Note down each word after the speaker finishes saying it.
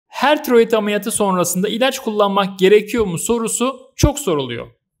Her tiroid ameliyatı sonrasında ilaç kullanmak gerekiyor mu sorusu çok soruluyor.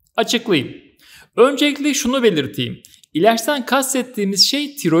 Açıklayayım. Öncelikle şunu belirteyim. İlaçtan kastettiğimiz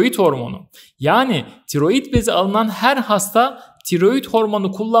şey tiroid hormonu. Yani tiroid bezi alınan her hasta tiroid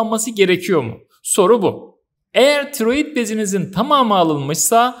hormonu kullanması gerekiyor mu? Soru bu. Eğer tiroid bezinizin tamamı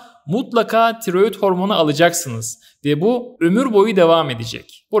alınmışsa mutlaka tiroid hormonu alacaksınız ve bu ömür boyu devam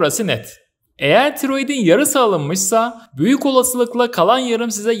edecek. Burası net. Eğer tiroidin yarısı alınmışsa büyük olasılıkla kalan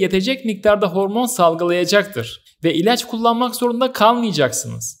yarım size yetecek miktarda hormon salgılayacaktır ve ilaç kullanmak zorunda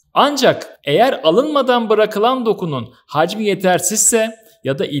kalmayacaksınız. Ancak eğer alınmadan bırakılan dokunun hacmi yetersizse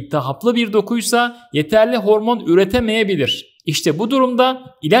ya da iltihaplı bir dokuysa yeterli hormon üretemeyebilir. İşte bu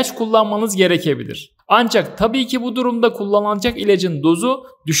durumda ilaç kullanmanız gerekebilir. Ancak tabii ki bu durumda kullanılacak ilacın dozu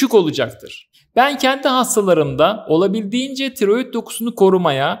düşük olacaktır. Ben kendi hastalarımda olabildiğince tiroid dokusunu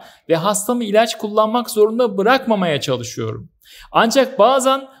korumaya ve hastamı ilaç kullanmak zorunda bırakmamaya çalışıyorum. Ancak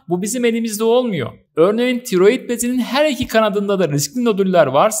bazen bu bizim elimizde olmuyor. Örneğin tiroid bezinin her iki kanadında da riskli nodüller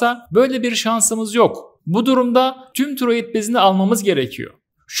varsa böyle bir şansımız yok. Bu durumda tüm tiroid bezini almamız gerekiyor.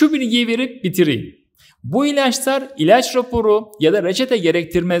 Şu bilgiyi verip bitireyim. Bu ilaçlar ilaç raporu ya da reçete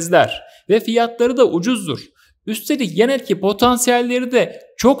gerektirmezler ve fiyatları da ucuzdur. Üstelik yan etki potansiyelleri de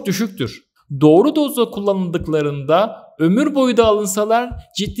çok düşüktür. Doğru dozda kullanıldıklarında ömür boyu da alınsalar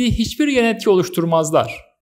ciddi hiçbir yan etki oluşturmazlar.